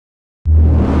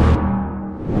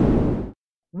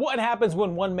What happens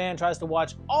when one man tries to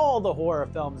watch all the horror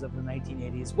films of the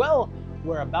 1980s? Well,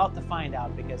 we're about to find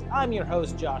out because I'm your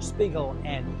host, Josh Spiegel,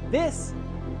 and this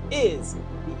is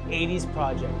the 80s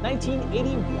Project,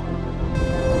 1981.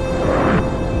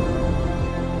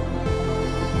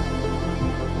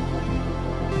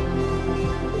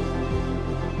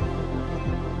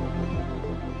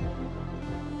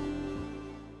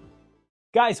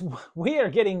 Guys, we are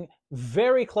getting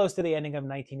very close to the ending of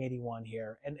 1981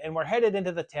 here, and we're headed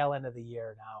into the tail end of the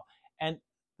year now. And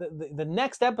the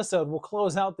next episode will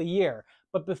close out the year.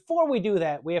 But before we do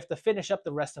that, we have to finish up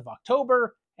the rest of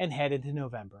October and head into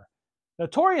November.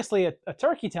 Notoriously a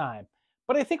turkey time,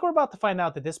 but I think we're about to find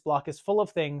out that this block is full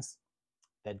of things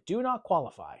that do not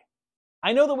qualify.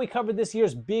 I know that we covered this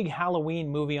year's big Halloween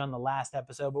movie on the last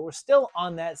episode, but we're still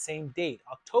on that same date,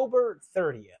 October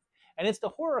 30th. And it's the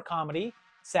horror comedy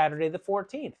Saturday the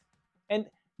 14th. And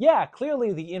yeah,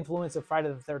 clearly the influence of Friday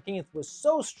the 13th was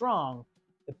so strong,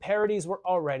 the parodies were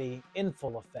already in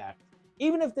full effect,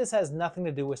 even if this has nothing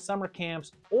to do with summer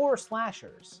camps or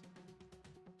slashers.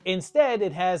 Instead,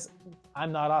 it has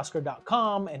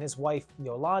I'mNotOscar.com and his wife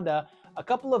Yolanda, a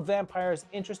couple of vampires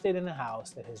interested in a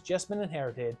house that has just been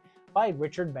inherited by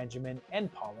Richard Benjamin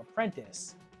and Paula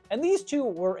Prentice. And these two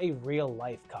were a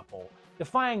real-life couple,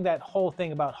 defying that whole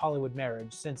thing about Hollywood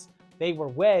marriage, since they were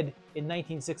wed in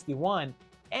 1961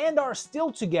 and are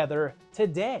still together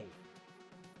today.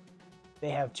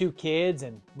 They have 2 kids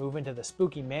and move into the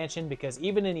spooky mansion because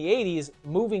even in the 80s,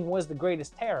 moving was the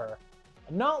greatest terror,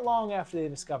 not long after they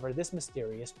discover this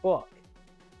mysterious book.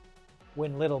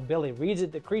 When little Billy reads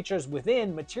it, the creatures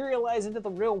within materialize into the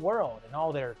real world in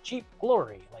all their cheap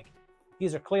glory. Like,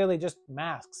 these are clearly just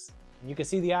masks, and you can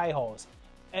see the eye holes.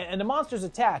 And the monsters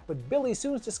attack, but Billy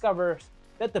soon discovers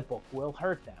that the book will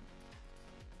hurt them.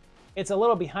 It's a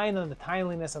little behind on the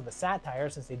timeliness of the satire,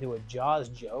 since they do a Jaws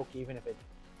joke, even if it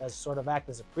does sort of act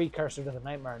as a precursor to the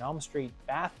Nightmare on Elm Street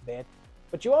bath bit.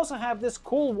 But you also have this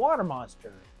cool water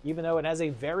monster, even though it has a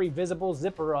very visible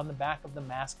zipper on the back of the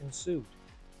mask and suit.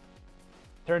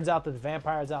 Turns out that the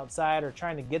vampires outside are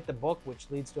trying to get the book,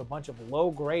 which leads to a bunch of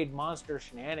low-grade monster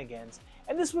shenanigans,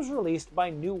 and this was released by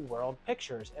New World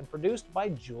Pictures and produced by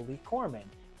Julie Corman,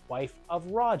 wife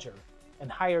of Roger,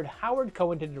 and hired Howard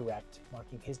Cohen to direct,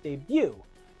 marking his debut,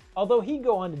 although he'd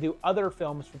go on to do other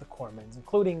films for the Cormans,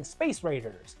 including Space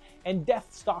Raiders and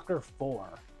Deathstalker 4.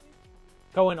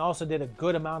 Cohen also did a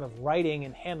good amount of writing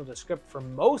and handled the script for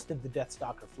most of the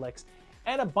Deathstalker flicks,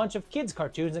 and a bunch of kids'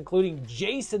 cartoons, including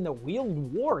Jason the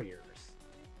Wheeled Warriors.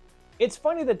 It's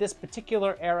funny that this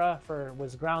particular era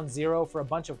was ground zero for a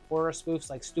bunch of horror spoofs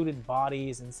like Student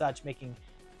Bodies and such, making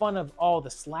fun of all the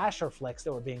slasher flicks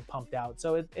that were being pumped out.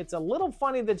 So it's a little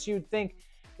funny that you'd think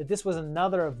that this was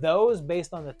another of those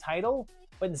based on the title,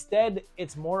 but instead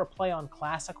it's more a play on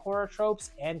classic horror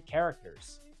tropes and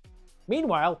characters.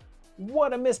 Meanwhile,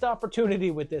 what a missed opportunity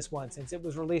with this one, since it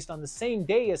was released on the same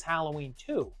day as Halloween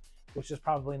 2. Which is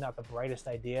probably not the brightest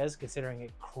ideas, considering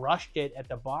it crushed it at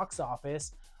the box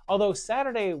office, although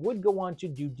Saturday would go on to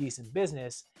do decent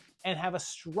business and have a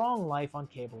strong life on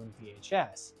cable and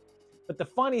VHS. But the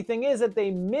funny thing is that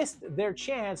they missed their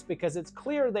chance, because it's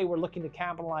clear they were looking to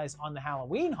capitalize on the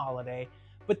Halloween holiday,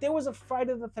 but there was a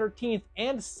Friday the 13th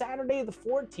and Saturday the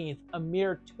 14th a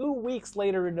mere 2 weeks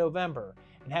later in November,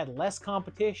 and had less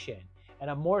competition and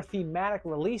a more thematic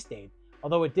release date,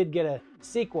 although it did get a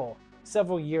sequel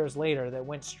several years later that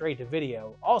went straight to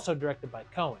video, also directed by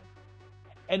Cohen.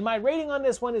 And my rating on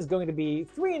this one is going to be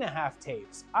 3.5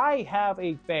 tapes. I have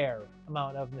a fair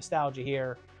amount of nostalgia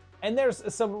here, and there's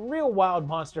some real wild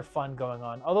monster fun going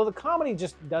on, although the comedy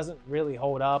just doesn't really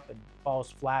hold up and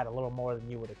falls flat a little more than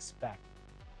you would expect.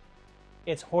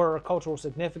 Its horror cultural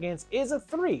significance is a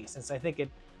 3, since I think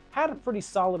it had a pretty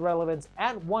solid relevance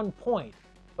at one point,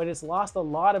 but it's lost a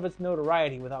lot of its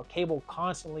notoriety without cable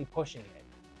constantly pushing it.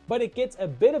 But it gets a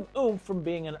bit of oomph from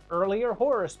being an earlier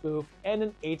horror spoof and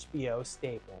an HBO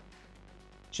staple.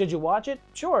 Should you watch it?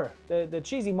 Sure, the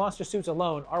cheesy monster suits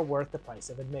alone are worth the price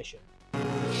of admission.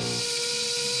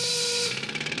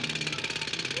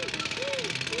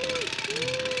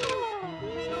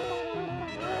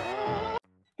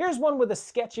 Here's one with a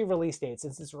sketchy release date,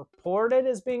 since it's reported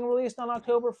as being released on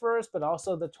October 1st, but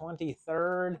also the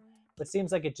 23rd, but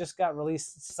seems like it just got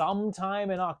released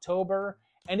sometime in October.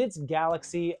 And it's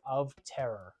Galaxy of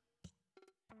Terror.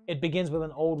 It begins with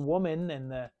an old woman and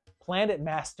the planet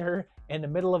master in the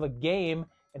middle of a game,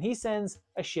 and he sends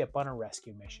a ship on a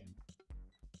rescue mission.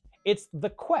 It's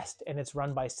The Quest, and it's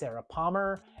run by Sarah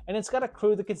Palmer, and it's got a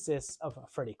crew that consists of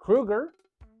Freddy Krueger,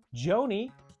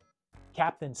 Joni,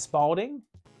 Captain Spaulding,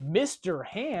 Mr.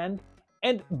 Hand,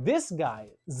 and this guy,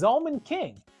 Zalman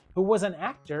King, who was an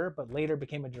actor but later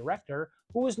became a director,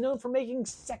 who was known for making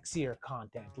sexier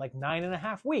content like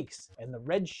 9.5 Weeks and the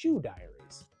Red Shoe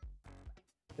Diaries.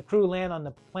 The crew land on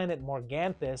the planet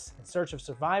Morganthus in search of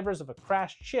survivors of a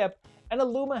crashed ship, and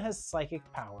Illuma has psychic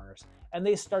powers, and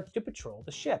they start to patrol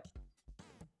the ship.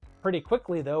 Pretty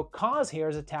quickly though, Kaz here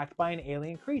is attacked by an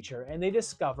alien creature, and they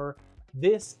discover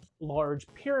this large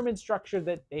pyramid structure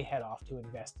that they head off to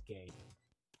investigate.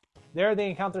 There they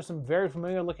encounter some very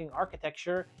familiar looking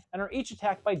architecture and are each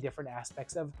attacked by different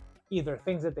aspects of either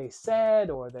things that they said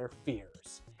or their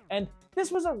fears. And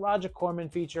this was a Roger Corman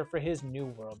feature for his New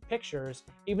World Pictures,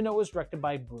 even though it was directed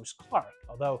by Bruce Clark,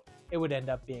 although it would end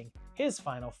up being his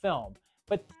final film.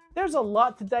 But there's a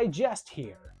lot to digest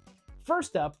here.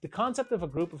 First up, the concept of a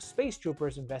group of space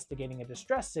troopers investigating a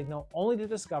distress signal only to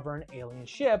discover an alien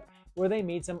ship where they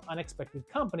meet some unexpected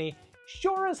company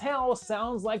sure as hell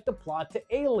sounds like the plot to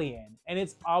Alien, and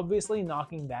it's obviously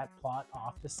knocking that plot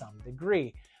off to some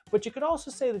degree. But you could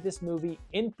also say that this movie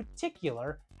in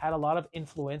particular had a lot of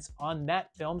influence on that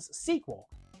film's sequel,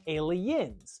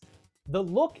 Aliens. The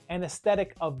look and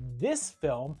aesthetic of this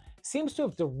film seems to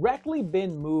have directly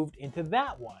been moved into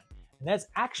that one, and that's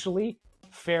actually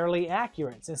fairly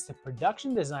accurate since the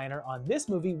production designer on this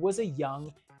movie was a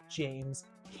young James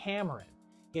Cameron.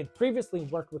 He had previously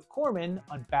worked with Corman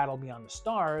on Battle Beyond the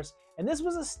Stars, and this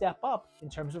was a step up in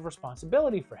terms of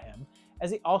responsibility for him,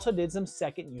 as he also did some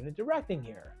second unit directing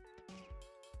here.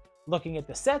 Looking at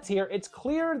the sets here, it's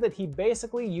clear that he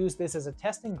basically used this as a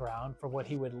testing ground for what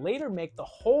he would later make the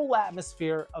whole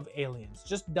atmosphere of Aliens,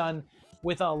 just done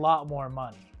with a lot more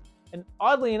money. And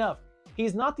oddly enough,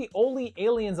 he's not the only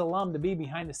Aliens alum to be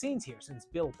behind the scenes here, since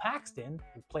Bill Paxton,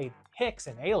 who played Hicks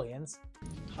in Aliens...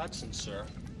 Hudson, sir.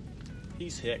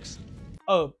 He's Hicks.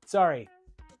 Oh, sorry.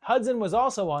 Hudson was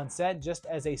also on set just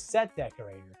as a set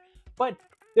decorator. But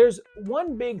there's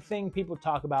one big thing people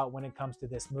talk about when it comes to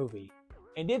this movie,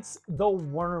 and it's the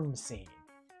worm scene.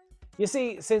 You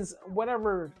see, since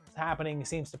whatever's happening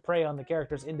seems to prey on the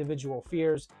character's individual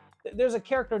fears, there's a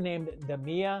character named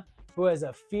Damia who has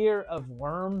a fear of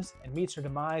worms and meets her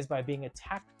demise by being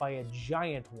attacked by a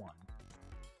giant one.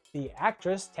 The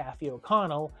actress, Taffy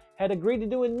O'Connell, had agreed to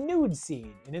do a nude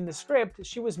scene, and in the script,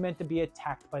 she was meant to be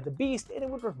attacked by the beast and it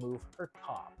would remove her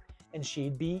top, and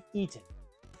she'd be eaten.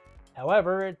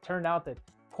 However, it turned out that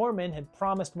Corman had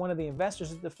promised one of the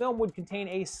investors that the film would contain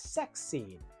a sex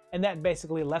scene, and that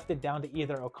basically left it down to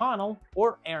either O'Connell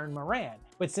or Erin Moran.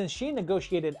 But since she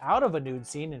negotiated out of a nude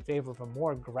scene in favor of a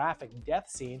more graphic death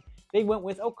scene, they went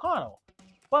with O'Connell.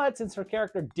 But since her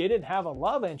character didn't have a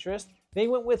love interest, they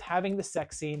went with having the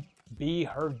sex scene be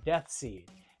her death scene.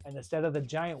 And instead of the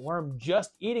giant worm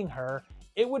just eating her,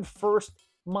 it would first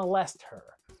molest her.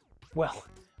 Well,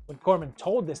 when Corman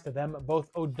told this to them, both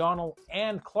O'Donnell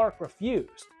and Clark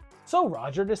refused. So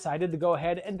Roger decided to go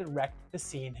ahead and direct the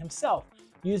scene himself,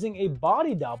 using a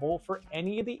body double for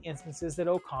any of the instances that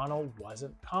O'Connell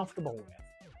wasn't comfortable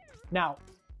with. Now,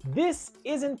 this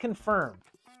isn't confirmed,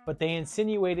 but they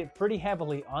insinuate it pretty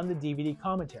heavily on the DVD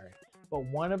commentary. But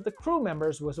one of the crew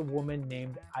members was a woman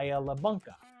named Aya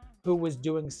LaBunca, who was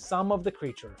doing some of the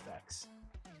creature effects.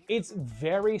 It's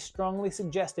very strongly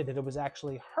suggested that it was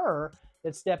actually her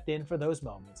that stepped in for those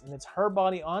moments, and it's her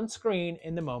body on screen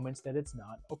in the moments that it's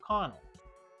not O'Connell.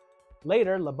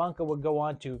 Later, LaBunca would go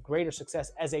on to greater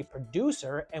success as a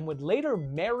producer and would later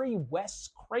marry Wes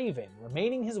Craven,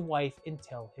 remaining his wife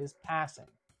until his passing.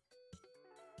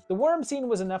 The worm scene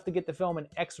was enough to get the film an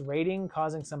X rating,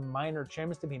 causing some minor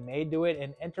trims to be made to it,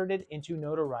 and entered it into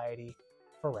notoriety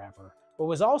forever. But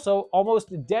was also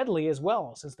almost deadly as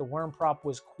well, since the worm prop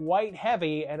was quite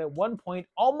heavy and at one point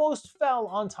almost fell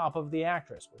on top of the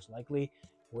actress, which likely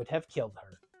would have killed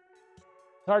her.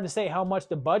 It's hard to say how much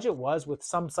the budget was, with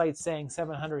some sites saying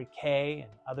 $700K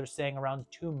and others saying around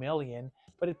 $2 million,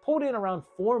 but it pulled in around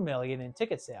 $4 million in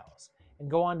ticket sales, and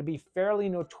go on to be fairly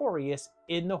notorious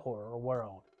in the horror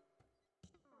world.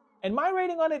 And my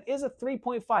rating on it is a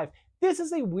 3.5. This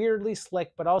is a weirdly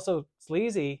slick but also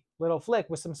sleazy little flick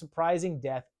with some surprising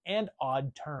death and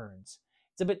odd turns.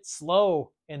 It's a bit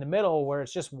slow in the middle where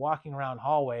it's just walking around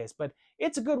hallways, but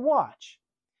it's a good watch.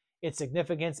 Its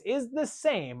significance is the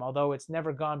same, although it's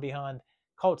never gone beyond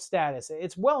cult status.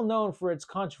 It's well known for its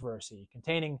controversy,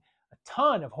 containing a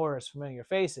ton of horror's familiar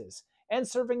faces, and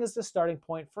serving as the starting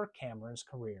point for Cameron's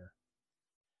career.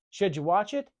 Should you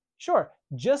watch it? Sure,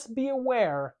 just be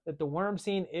aware that the worm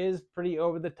scene is pretty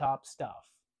over-the-top stuff.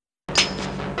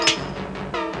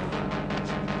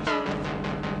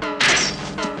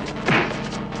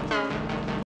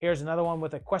 Here's another one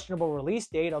with a questionable release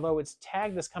date, although it's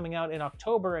tagged as coming out in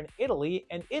October in Italy,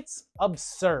 and it's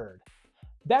absurd.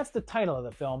 That's the title of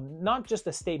the film, not just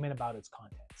a statement about its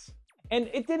contents. And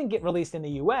it didn't get released in the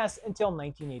US until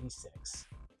 1986.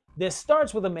 This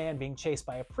starts with a man being chased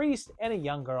by a priest and a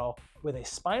young girl with a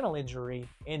spinal injury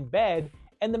in bed,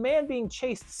 and the man being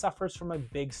chased suffers from a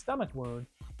big stomach wound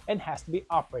and has to be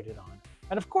operated on.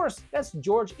 And of course, that's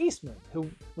George Eastman, who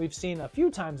we've seen a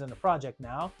few times in the project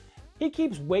now. He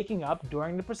keeps waking up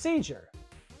during the procedure.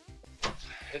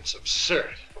 It's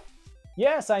absurd.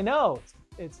 Yes, I know.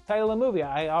 It's the title of the movie.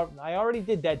 I already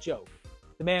did that joke.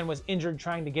 The man was injured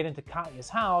trying to get into Katya's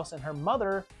house, and her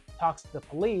mother talks to the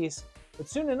police, but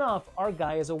soon enough, our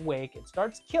guy is awake and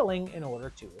starts killing in order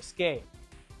to escape.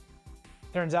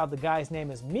 Turns out the guy's name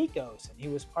is Mikos, and he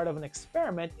was part of an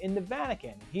experiment in the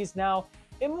Vatican. He's now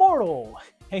immortal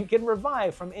and can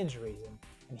revive from injuries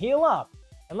and heal up.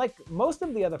 And like most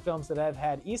of the other films that I've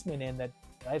had Eastman in that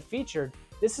I've featured,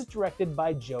 this is directed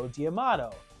by Joe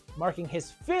D'Amato, marking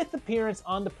his 5th appearance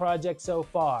on the project so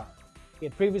far. He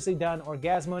had previously done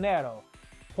Orgasmo Nero,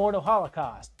 Porno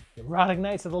Holocaust, Erotic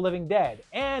Nights of the Living Dead,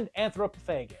 and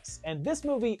Anthropophagus, and this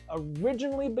movie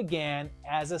originally began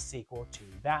as a sequel to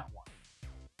that one.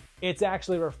 It's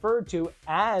actually referred to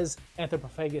as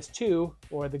Anthropophagus 2,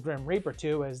 or The Grim Reaper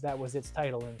 2, as that was its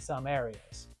title in some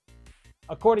areas.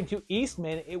 According to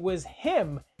Eastman, it was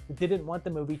him who didn't want the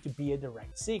movie to be a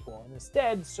direct sequel, and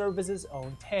instead serve as his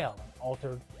own tale, and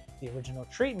altered the original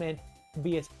treatment to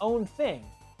be its own thing,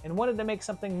 and wanted to make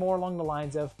something more along the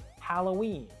lines of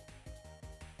Halloween.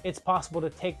 It's possible to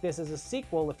take this as a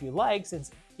sequel if you like,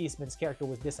 since Eastman's character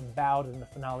was disemboweled in the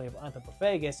finale of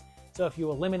Anthropophagus, so if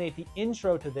you eliminate the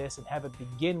intro to this and have it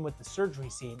begin with the surgery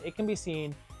scene, it can be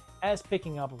seen as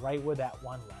picking up right where that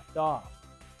one left off.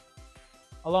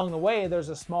 Along the way, there's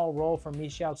a small role for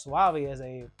Michel Soavi as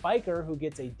a biker who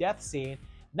gets a death scene.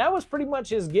 That was pretty much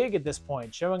his gig at this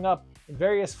point, showing up in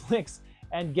various flicks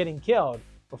and getting killed,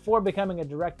 before becoming a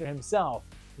director himself,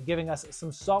 and giving us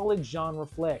some solid genre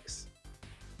flicks.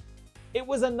 It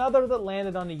was another that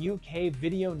landed on the UK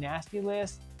Video Nasty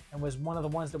list, and was one of the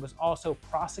ones that was also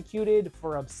prosecuted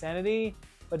for obscenity,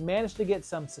 but managed to get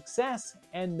some success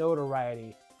and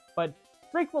notoriety, but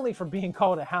frequently for being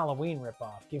called a Halloween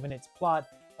ripoff, given its plot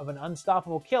of an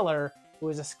unstoppable killer who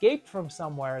has escaped from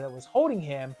somewhere that was holding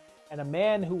him, and a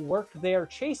man who worked there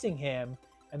chasing him,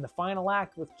 and the final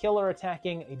act with killer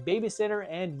attacking a babysitter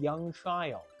and young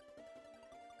child.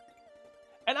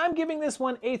 And I'm giving this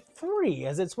one a 3,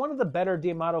 as it's one of the better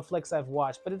D'Amato flicks I've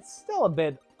watched, but it's still a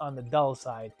bit on the dull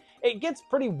side. It gets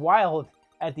pretty wild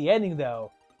at the ending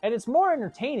though, and it's more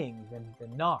entertaining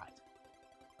than not.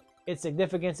 Its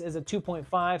significance is a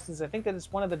 2.5, since I think that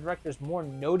it's one of the director's more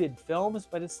noted films,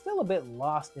 but it's still a bit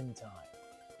lost in time.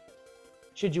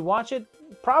 Should you watch it?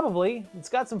 Probably. It's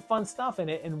got some fun stuff in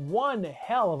it, and one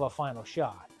hell of a final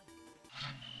shot.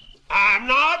 I'm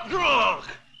not drunk!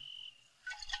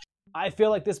 I feel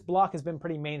like this block has been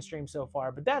pretty mainstream so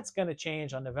far, but that's going to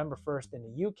change on November 1st in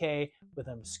the UK with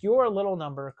an obscure little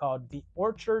number called The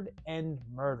Orchard End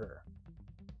Murder.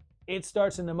 It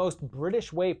starts in the most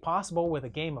British way possible with a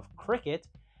game of cricket,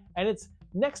 and it's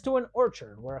next to an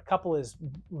orchard where a couple is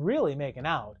really making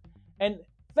out. And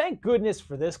thank goodness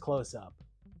for this close-up.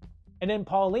 And then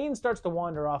Pauline starts to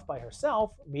wander off by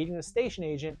herself, meeting the station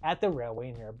agent at the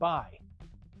railway nearby.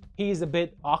 He's a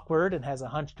bit awkward and has a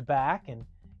hunched back, and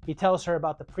he tells her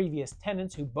about the previous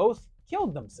tenants who both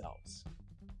killed themselves.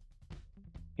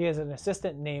 He has an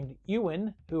assistant named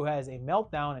Ewan who has a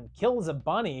meltdown and kills a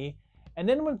bunny, and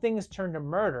then when things turn to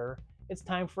murder, it's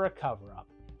time for a cover-up.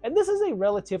 And this is a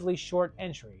relatively short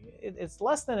entry. It's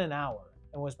less than an hour,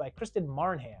 and was by Kristen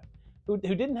Marnham, who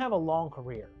didn't have a long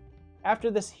career.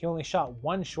 After this, he only shot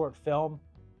one short film,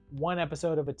 one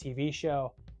episode of a TV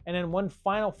show, and then one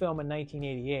final film in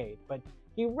 1988, but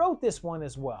he wrote this one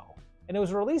as well, and it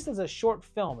was released as a short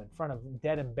film in front of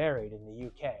Dead and Buried in the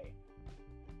UK.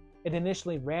 It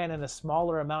initially ran in a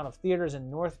smaller amount of theaters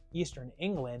in northeastern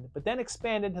England, but then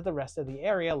expanded to the rest of the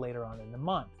area later on in the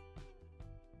month.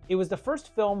 It was the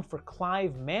first film for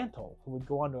Clive Mantle, who would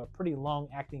go on to a pretty long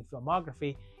acting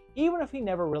filmography, even if he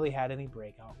never really had any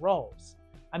breakout roles.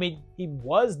 I mean, he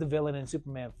was the villain in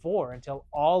Superman 4 until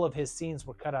all of his scenes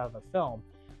were cut out of the film,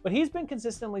 but he's been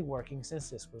consistently working since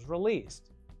this was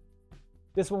released.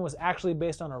 This one was actually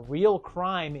based on a real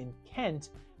crime in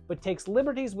Kent, but takes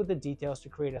liberties with the details to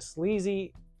create a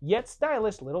sleazy, yet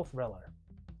stylish little thriller.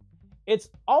 It's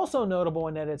also notable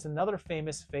in that it's another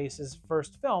famous face's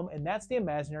first film, and that's the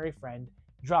imaginary friend,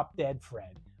 Drop Dead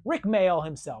Fred, Rick Mayall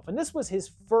himself, and this was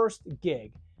his first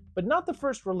gig, but not the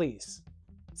first release,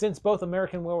 since both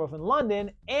American Werewolf in London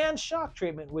and Shock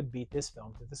Treatment would beat this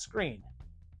film to the screen.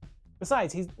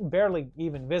 Besides, he's barely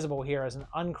even visible here as an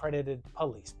uncredited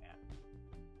policeman.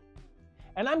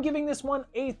 and I'm giving this one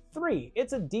a 3.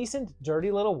 It's a decent,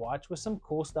 dirty little watch with some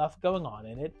cool stuff going on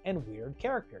in it and weird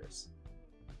characters.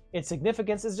 Its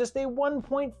significance is just a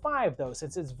 1.5 though,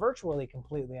 since it's virtually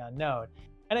completely unknown,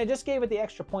 and I just gave it the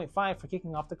extra 0.5 for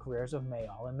kicking off the careers of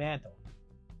Mayall and Mantle.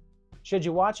 Should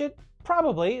you watch it?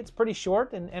 Probably. It's pretty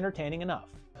short and entertaining enough.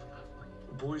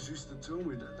 The boys used to tell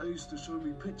me that. They used to show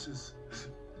me pictures.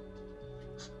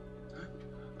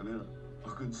 And then I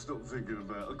couldn't stop thinking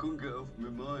about it. I couldn't get it off my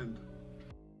mind.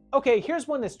 Okay, here's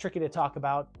one that's tricky to talk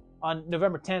about. On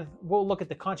November 10th, we'll look at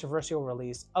the controversial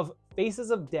release of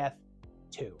Faces of Death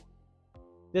 2.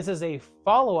 This is a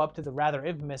follow-up to the rather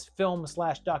infamous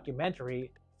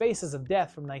film/documentary Faces of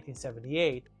Death from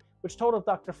 1978, which told of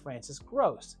Dr. Francis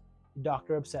Gross, a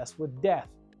doctor obsessed with death,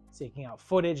 seeking out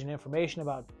footage and information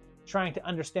about trying to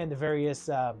understand the various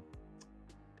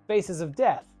faces of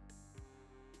death.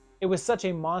 It was such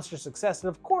a monster success that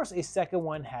of course a second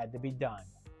one had to be done.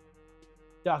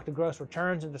 Dr. Gross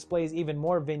returns and displays even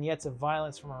more vignettes of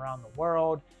violence from around the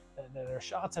world. There are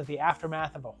shots of the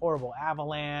aftermath of a horrible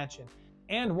avalanche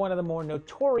and one of the more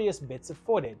notorious bits of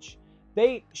footage.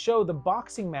 They show the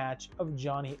boxing match of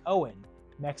Johnny Owen,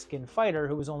 Mexican fighter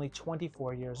who was only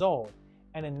 24 years old,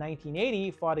 and in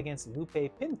 1980 fought against Lupe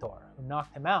Pintor, who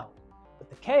knocked him out. But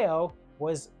the KO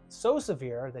was so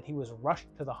severe that he was rushed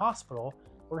to the hospital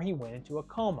where he went into a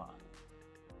coma.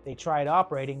 They tried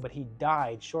operating, but he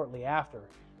died shortly after.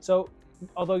 So,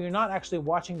 although you're not actually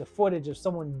watching the footage of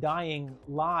someone dying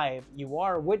live, you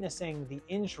are witnessing the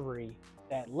injury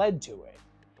that led to it.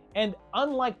 And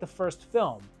unlike the first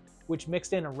film, which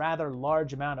mixed in a rather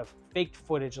large amount of faked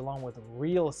footage along with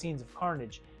real scenes of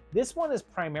carnage, this one is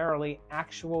primarily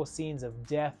actual scenes of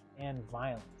death and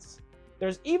violence.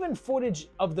 There's even footage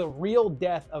of the real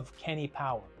death of Kenny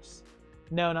Powers.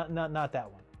 No, not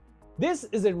that one. This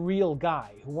is a real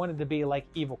guy who wanted to be like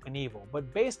Evel Knievel,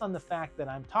 but based on the fact that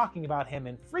I'm talking about him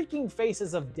in freaking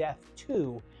Faces of Death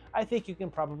 2, I think you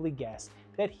can probably guess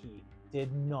that he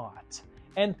did not.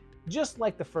 And just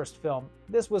like the first film,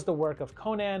 this was the work of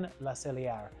Conan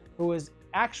Lacelliere, who was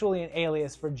actually an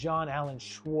alias for John Allen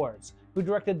Schwartz, who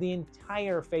directed the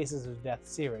entire Faces of Death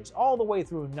series, all the way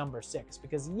through number 6,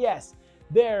 because yes,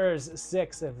 there's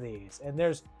 6 of these, and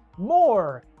there's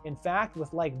more, in fact,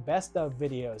 with like best of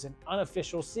videos and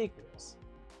unofficial sequels.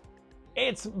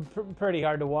 It's pretty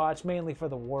hard to watch, mainly for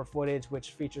the war footage,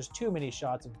 which features too many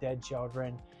shots of dead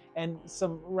children and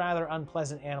some rather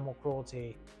unpleasant animal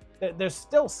cruelty. There's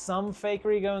still some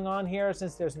fakery going on here,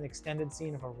 since there's an extended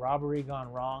scene of a robbery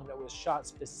gone wrong that was shot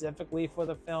specifically for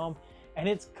the film, and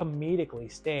it's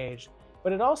comedically staged,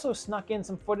 but it also snuck in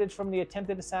some footage from the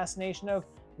attempted assassination of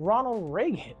Ronald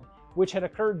Reagan, which had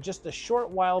occurred just a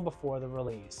short while before the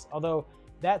release, although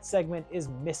that segment is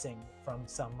missing from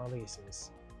some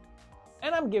releases.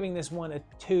 And I'm giving this one a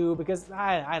 2 because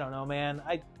I don't know, man.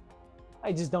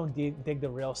 I just don't dig the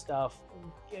real stuff.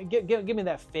 Give me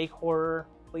that fake horror,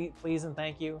 please and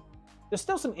thank you. There's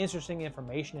still some interesting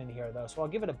information in here though, so I'll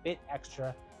give it a bit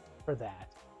extra for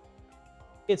that.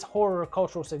 Its horror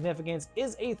cultural significance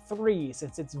is a 3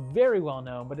 since it's very well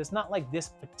known, but it's not like this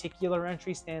particular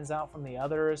entry stands out from the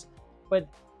others, but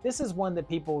this is one that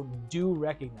people do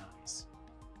recognize.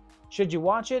 Should you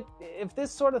watch it? If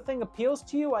this sort of thing appeals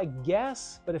to you, I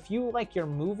guess, but if you like your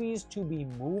movies to be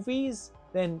movies,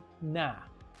 then nah.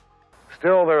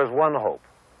 Still, there is one hope,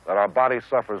 that our body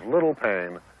suffers little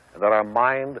pain and that our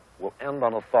mind will end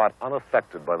on a thought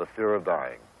unaffected by the fear of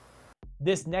dying.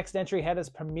 This next entry had its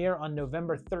premiere on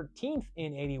November 13th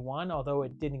in 81, although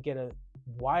it didn't get a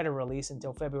wider release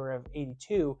until February of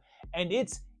 82, and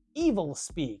it's Evil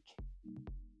Speak.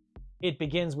 It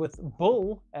begins with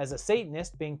Bull, as a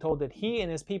Satanist, being told that he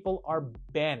and his people are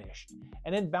banished,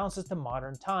 and then bounces to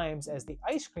modern times as the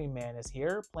Ice Cream Man is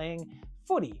here playing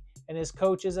footy, and his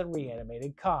coach is a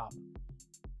reanimated cop.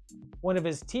 One of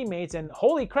his teammates, and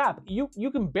holy crap, you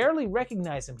can barely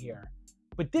recognize him here,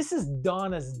 but this is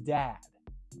Donna's dad.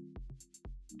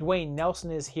 Dwayne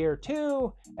Nelson is here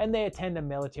too, and they attend a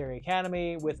military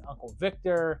academy with Uncle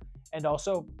Victor and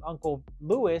also Uncle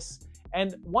Lewis.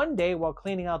 And one day, while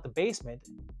cleaning out the basement,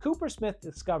 Cooper Smith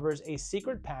discovers a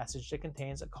secret passage that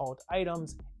contains occult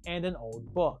items and an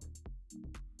old book.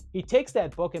 He takes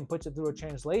that book and puts it through a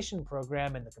translation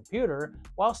program in the computer,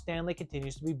 while Stanley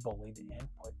continues to be bullied and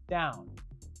put down.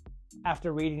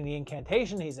 After reading the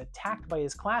incantation, he's attacked by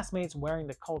his classmates wearing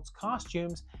the cult's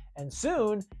costumes, and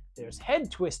soon there's head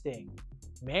twisting,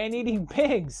 man-eating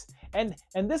pigs, and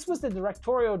this was the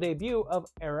directorial debut of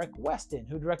Eric Weston,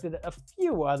 who directed a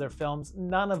few other films,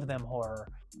 none of them horror,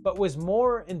 but was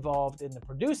more involved in the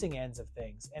producing ends of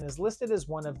things, and is listed as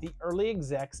one of the early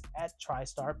execs at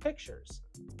TriStar Pictures.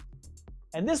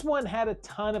 And this one had a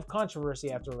ton of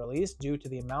controversy after release due to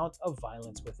the amount of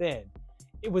violence within.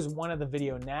 It was one of the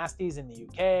video nasties in the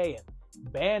UK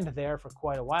and banned there for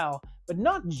quite a while, but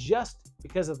not just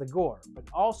because of the gore, but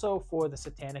also for the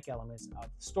satanic elements of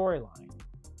the storyline.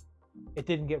 It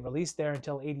didn't get released there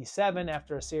until '87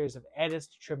 after a series of edits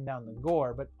to trim down the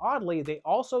gore, but oddly, they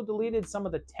also deleted some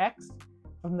of the text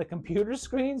from the computer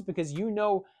screens because you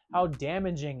know how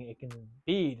damaging it can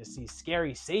be to see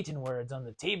scary Satan words on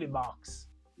the TV box.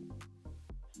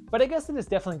 But I guess it has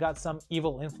definitely got some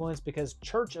evil influence because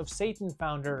Church of Satan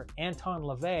founder Anton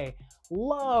LaVey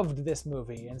loved this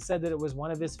movie and said that it was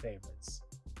one of his favorites.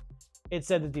 It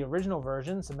said that the original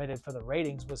version submitted for the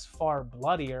ratings was far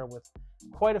bloodier with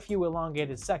quite a few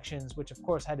elongated sections, which of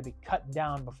course had to be cut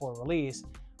down before release,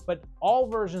 but all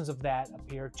versions of that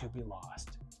appear to be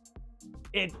lost.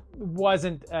 It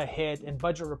wasn't a hit, and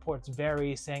budget reports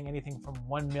vary, saying anything from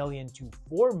 $1 million to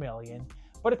 $4 million,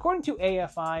 but according to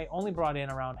AFI, only brought in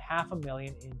around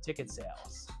 $500,000 in ticket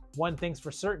sales. One thing's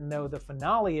for certain though, the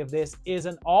finale of this is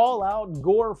an all-out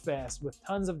gore fest with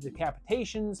tons of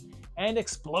decapitations and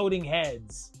exploding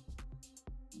heads.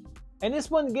 And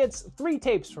this one gets 3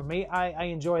 tapes from me. I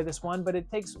enjoy this one, but it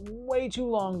takes way too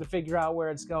long to figure out where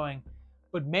it's going.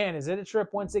 But man, is it a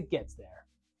trip once it gets there.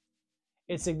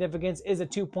 Its significance is a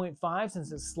 2.5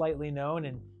 since it's slightly known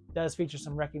and does feature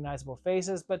some recognizable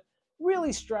faces, but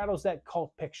really straddles that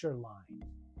cult picture line.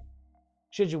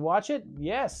 Should you watch it?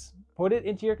 Yes. Put it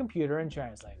into your computer and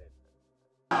translate it.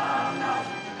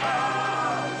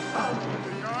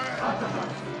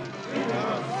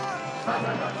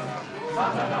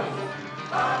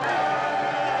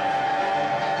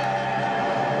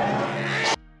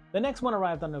 The next one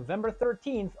arrived on November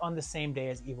 13th on the same day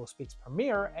as Evil Speaks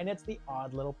premiere, and it's the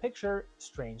odd little picture,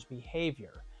 Strange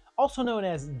Behavior, also known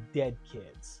as Dead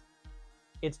Kids.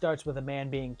 It starts with a man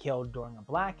being killed during a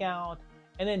blackout,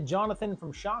 and then Jonathan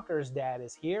from Shocker's dad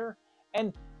is here,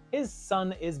 and his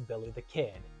son is Billy the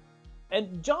Kid.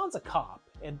 And John's a cop,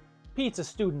 and Pete's a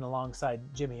student alongside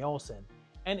Jimmy Olsen,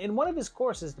 and in one of his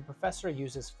courses the professor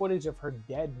uses footage of her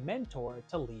dead mentor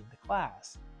to lead the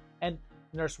class, and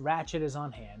Nurse Ratched is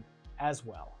on hand as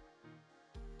well.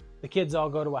 The kids all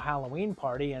go to a Halloween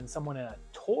party and someone in a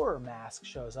Tor mask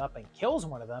shows up and kills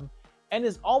one of them and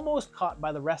is almost caught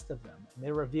by the rest of them, and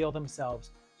they reveal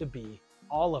themselves to be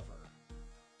Oliver.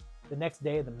 The next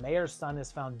day, the mayor's son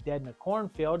is found dead in a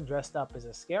cornfield dressed up as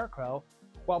a scarecrow,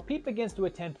 while Pete begins to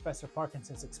attend Professor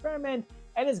Parkinson's experiment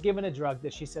and is given a drug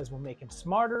that she says will make him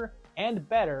smarter and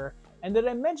better, and did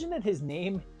I mention that his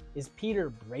name is Peter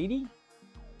Brady?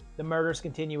 The murders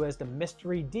continue as the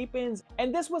mystery deepens,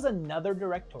 and this was another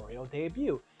directorial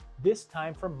debut, this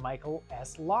time from Michael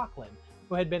S. Lachlan,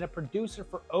 who had been a producer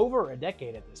for over a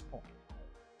decade at this point.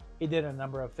 He did a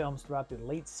number of films throughout the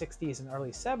late 60s and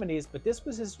early 70s, but this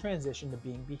was his transition to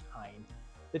being behind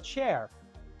the chair,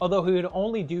 although he would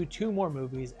only do 2 more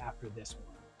movies after this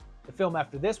one. The film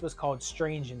after this was called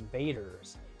Strange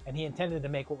Invaders, and he intended to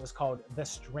make what was called the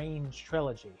Strange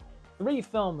Trilogy. 3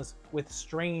 films with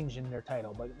strange in their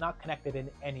title, but not connected in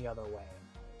any other way.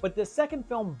 But the second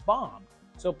film bombed,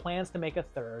 so plans to make a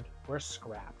third were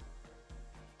scrapped.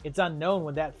 It's unknown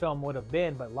what that film would have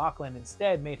been, but Lachlan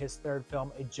instead made his third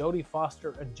film a Jodie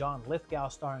Foster and John Lithgow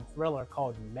starring thriller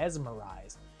called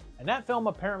Mesmerized, and that film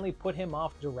apparently put him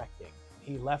off directing.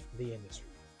 He left the industry.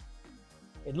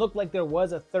 It looked like there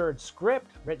was a third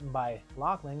script written by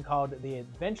Lachlan called The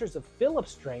Adventures of Philip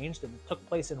Strange that took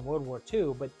place in World War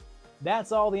II, but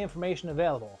that's all the information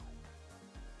available.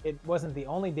 It wasn't the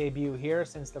only debut here,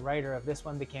 since the writer of this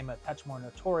one became a touch more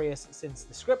notorious since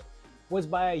the script was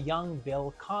by a young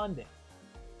Bill Condon.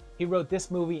 He wrote this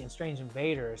movie and Strange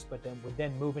Invaders, but then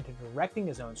would move into directing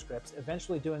his own scripts,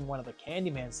 eventually doing one of the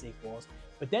Candyman sequels,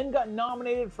 but then got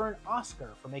nominated for an Oscar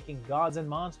for making Gods and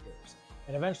Monsters,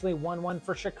 and eventually won one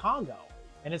for Chicago,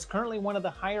 and is currently one of the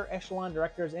higher echelon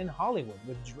directors in Hollywood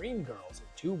with Dreamgirls and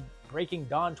 2 Breaking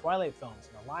Dawn Twilight films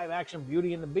and a live-action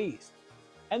Beauty and the Beast.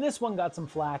 And this one got some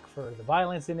flack for the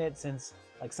violence in it, since,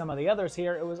 like some of the others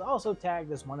here, it was also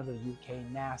tagged as one of the UK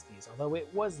nasties, although it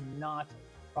was not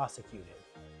prosecuted.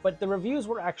 But the reviews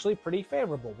were actually pretty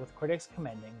favorable, with critics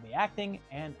commending the acting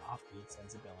and offbeat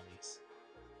sensibilities.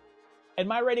 And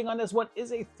my rating on this one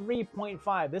is a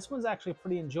 3.5. This one's actually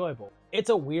pretty enjoyable. It's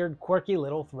a weird, quirky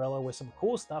little thriller with some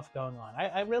cool stuff going on.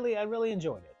 I really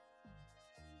enjoyed it.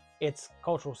 Its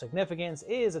cultural significance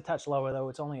is a touch lower, though.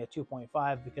 It's only a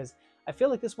 2.5 because I feel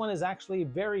like this one is actually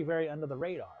very, very under the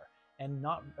radar and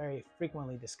not very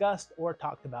frequently discussed or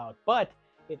talked about, but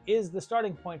it is the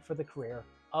starting point for the career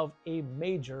of a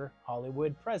major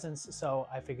Hollywood presence, so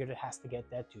I figured it has to get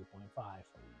that 2.5.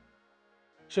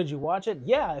 Should you watch it?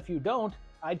 Yeah, if you don't,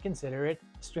 I'd consider it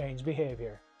strange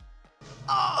behavior.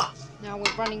 Now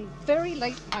we're running very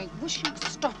late. I wish you'd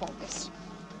stop all this.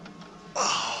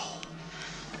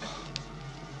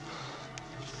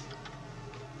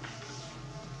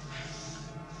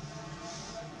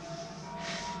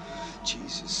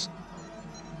 Jesus.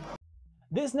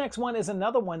 This next one is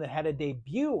another one that had a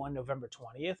debut on November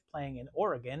 20th, playing in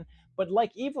Oregon, but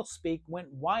like Evil Speak,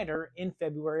 went wider in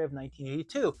February of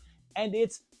 1982, and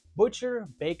it's Butcher,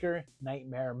 Baker,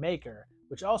 Nightmare Maker,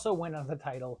 which also went under the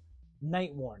title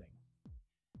Night Warning.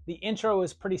 The intro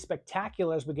is pretty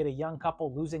spectacular as we get a young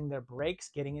couple losing their brakes,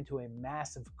 getting into a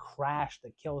massive crash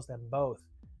that kills them both.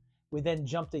 We then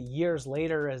jump to years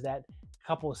later as that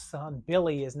couple's son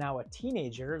Billy is now a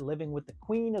teenager living with the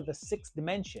Queen of the Sixth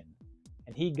Dimension,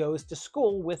 and he goes to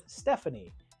school with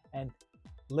Stephanie and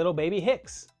little baby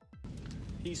Hicks.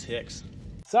 He's Hicks.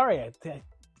 Sorry, I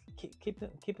keep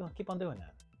on doing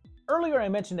that. Earlier I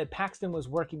mentioned that Paxton was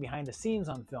working behind the scenes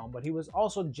on film, but he was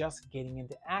also just getting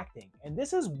into acting, and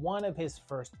this is one of his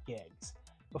first gigs.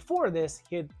 Before this,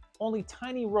 he had only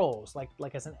tiny roles,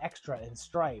 like as an extra in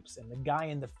Stripes and the guy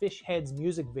in the Fish Heads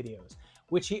music videos,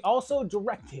 which he also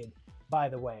directed, by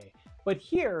the way. But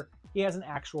here, he has an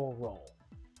actual role.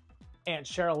 Aunt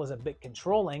Cheryl is a bit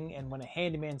controlling, and when a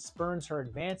handyman spurns her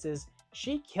advances,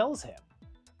 she kills him.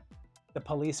 The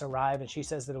police arrive and she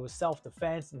says that it was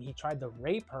self-defense and he tried to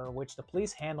rape her, which the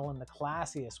police handle in the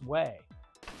classiest way.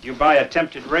 You buy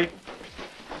attempted rape?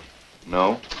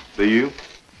 No. Do you?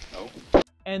 No.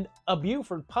 And a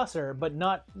Buford Pusser, but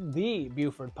not the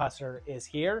Buford Pusser, is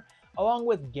here, along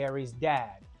with Gary's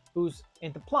dad, who's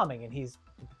into plumbing, and he's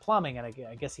into plumbing, and I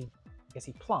guess he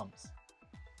plums.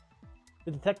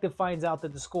 The detective finds out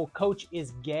that the school coach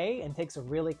is gay and takes a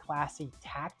really classy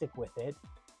tactic with it.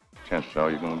 Chances are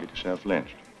you're going to get yourself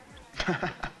lynched.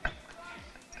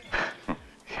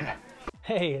 Yeah.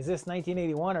 Hey, is this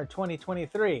 1981 or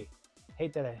 2023?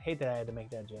 Hate that I had to make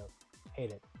that joke.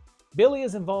 Hate it. Billy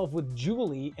is involved with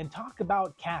Julie, and talk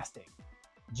about casting.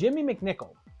 Jimmy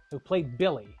McNichol, who played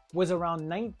Billy, was around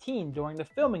 19 during the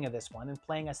filming of this one and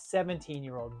playing a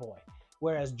 17-year-old boy,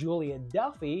 whereas Julia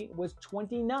Duffy was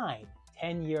 29,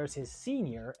 10 years his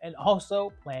senior, and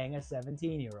also playing a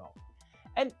 17-year-old.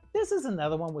 And this is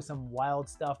another one with some wild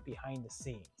stuff behind the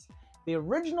scenes. The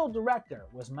original director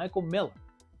was Michael Miller,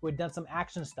 who had done some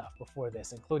action stuff before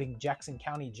this, including Jackson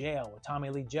County Jail with Tommy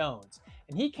Lee Jones.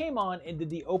 And he came on and did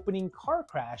the opening car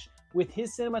crash with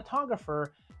his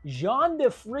cinematographer, Jean de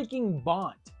freaking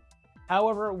Bont.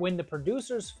 However, when the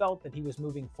producers felt that he was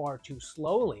moving far too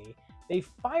slowly, they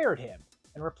fired him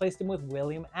and replaced him with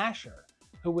William Asher,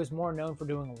 who was more known for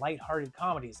doing lighthearted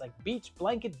comedies like Beach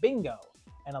Blanket Bingo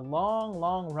and a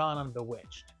long run on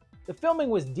Bewitched. The filming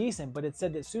was decent, but it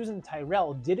said that Susan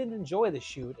Tyrrell didn't enjoy the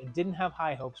shoot and didn't have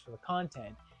high hopes for the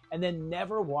content, and then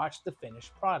never watched the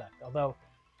finished product, although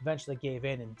eventually gave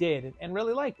in and did, and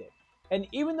really liked it. And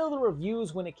even though the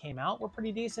reviews when it came out were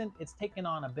pretty decent, it's taken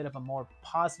on a bit of a more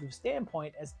positive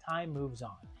standpoint as time moves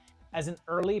on, as an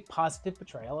early positive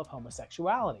portrayal of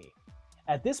homosexuality.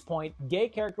 At this point, gay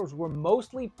characters were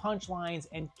mostly punchlines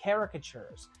and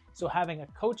caricatures, so having a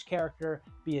coach character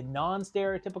be a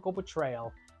non-stereotypical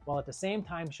portrayal, while at the same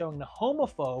time showing the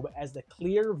homophobe as the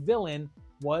clear villain,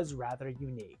 was rather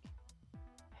unique.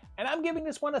 And I'm giving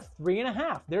this one a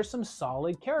 3.5. There's some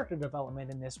solid character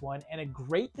development in this one, and a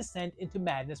great descent into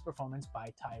madness performance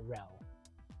by Tyrrell.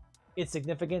 Its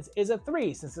significance is a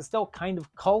 3, since it's still kind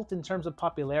of cult in terms of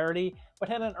popularity, but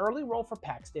had an early role for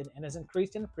Paxton and has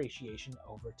increased in appreciation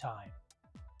over time.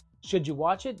 Should you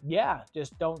watch it? Yeah,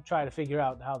 just don't try to figure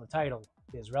out how the title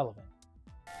is relevant.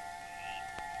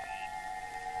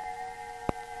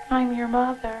 I'm your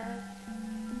mother.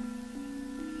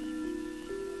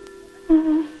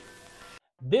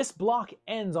 This block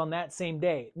ends on that same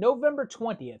day, November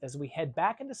 20th, as we head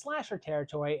back into slasher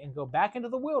territory and go back into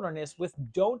the wilderness with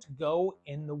Don't Go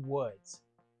in the Woods.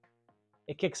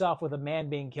 It kicks off with a man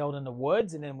being killed in the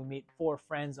woods, and then we meet 4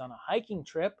 friends on a hiking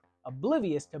trip,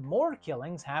 oblivious to more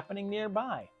killings happening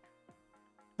nearby.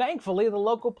 Thankfully, the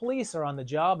local police are on the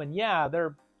job, and yeah,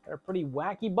 they're a pretty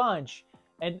wacky bunch,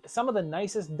 and some of the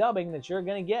nicest dubbing that you're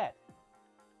gonna get.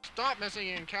 Stop messing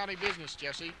in county business,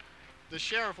 Jesse. The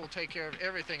sheriff will take care of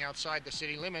everything outside the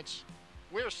city limits.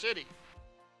 We're city.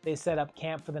 They set up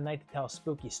camp for the night to tell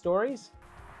spooky stories.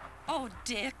 Oh,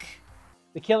 Dick.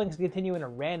 The killings continue in a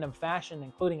random fashion,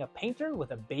 including a painter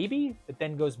with a baby that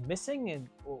then goes missing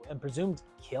and presumed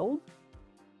killed.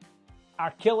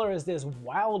 Our killer is this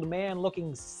wild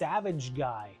man-looking savage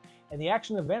guy, and the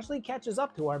action eventually catches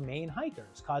up to our main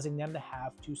hikers, causing them to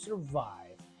have to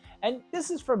survive. And this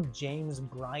is from James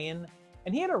Bryan,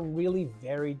 and he had a really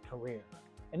varied career.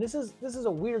 And this is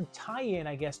a weird tie-in,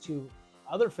 I guess, to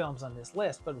other films on this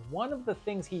list, but one of the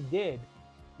things he did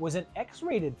was an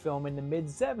X-rated film in the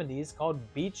mid-70s called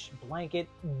Beach Blanket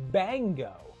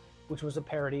Bango, which was a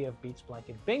parody of Beach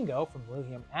Blanket Bingo from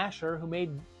William Asher, who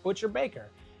made Butcher Baker.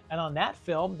 And on that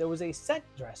film, there was a set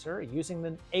dresser using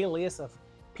the alias of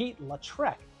Pete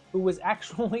Lautrec, who was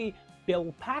actually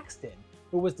Bill Paxton,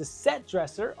 who was the set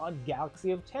dresser on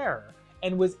Galaxy of Terror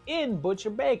and was in Butcher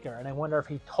Baker. And I wonder if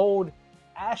he told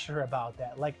Asher about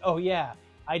that. Like, oh yeah,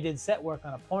 I did set work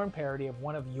on a porn parody of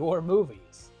one of your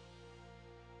movies.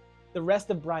 The rest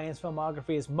of Brian's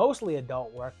filmography is mostly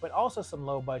adult work, but also some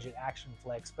low-budget action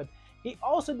flicks. But he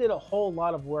also did a whole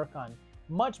lot of work on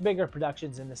much bigger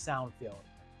productions in the sound field.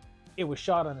 It was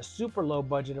shot on a super low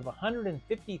budget of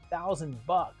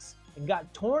 $150,000 and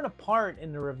got torn apart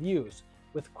in the reviews,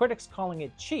 with critics calling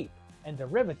it cheap and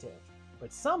derivative,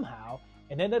 but somehow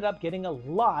it ended up getting a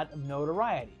lot of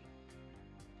notoriety.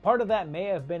 Part of that may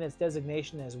have been its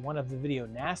designation as one of the video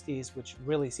nasties, which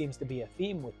really seems to be a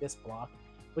theme with this block,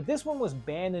 but this one was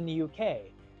banned in the UK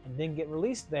and didn't get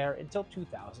released there until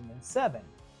 2007,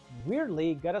 and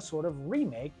weirdly got a sort of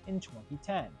remake in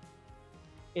 2010.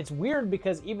 It's weird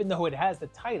because even though it has the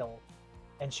title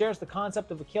and shares the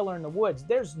concept of a killer in the woods,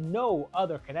 there's no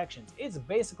other connections. It's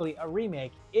basically a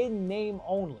remake in name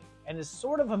only, and is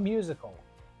sort of a musical.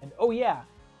 And oh yeah,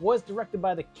 was directed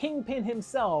by the Kingpin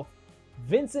himself,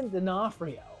 Vincent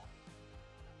D'Onofrio.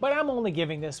 But I'm only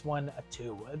giving this one a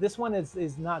 2. This one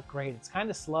is not great. It's kind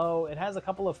of slow. It has a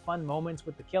couple of fun moments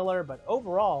with the killer, but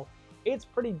overall, it's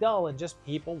pretty dull and just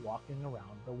people walking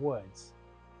around the woods.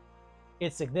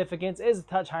 Its significance is a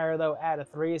touch higher though at a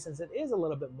 3, since it is a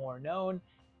little bit more known,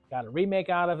 got a remake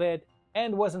out of it,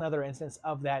 and was another instance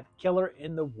of that killer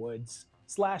in the woods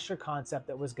slasher concept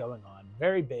that was going on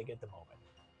very big at the moment.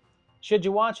 Should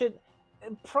you watch it?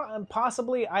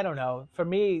 Possibly, I don't know. For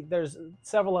me, there's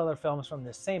several other films from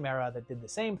this same era that did the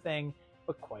same thing,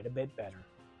 but quite a bit better.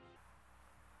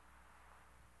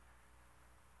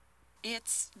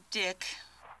 It's Dick.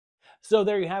 So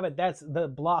there you have it. That's the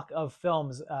block of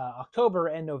films, October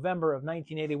and November of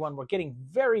 1981. We're getting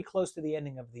very close to the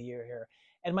ending of the year here.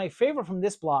 And my favorite from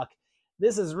this block,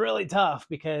 this is really tough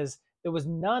because there was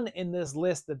none in this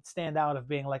list that stand out of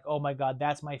being like, oh my God,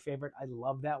 that's my favorite. I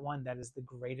love that one. That is the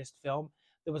greatest film.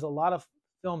 There was a lot of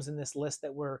films in this list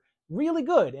that were really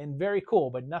good and very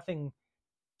cool, but nothing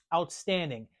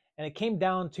outstanding. And it came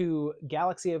down to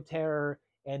Galaxy of Terror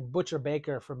and Butcher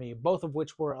Baker for me, both of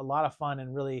which were a lot of fun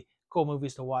and really cool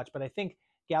movies to watch. But I think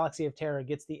Galaxy of Terror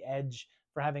gets the edge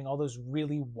for having all those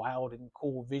really wild and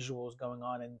cool visuals going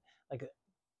on, and like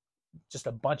just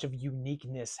a bunch of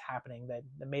uniqueness happening that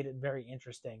made it very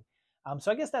interesting.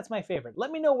 So I guess that's my favorite.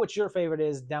 Let me know what your favorite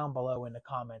is down below in the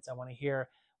comments. I want to hear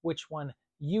which one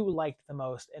you liked the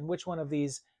most and which one of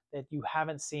these that you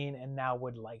haven't seen and now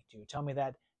would like to. Tell me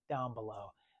that down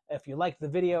below. If you liked the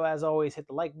video, as always, hit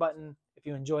the like button. If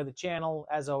you enjoy the channel,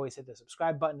 as always, hit the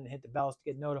subscribe button and hit the bells to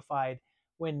get notified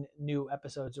when new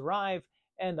episodes arrive.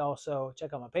 And also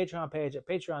check out my Patreon page at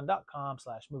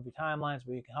patreon.com/movietimelines,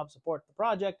 where you can help support the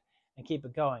project and keep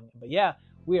it going. But yeah,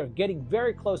 we are getting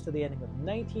very close to the ending of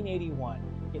 1981,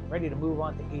 getting ready to move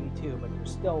on to 82, but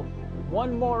there's still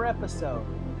one more episode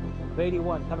of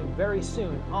 81 coming very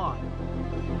soon on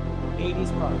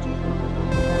 80s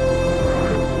Project.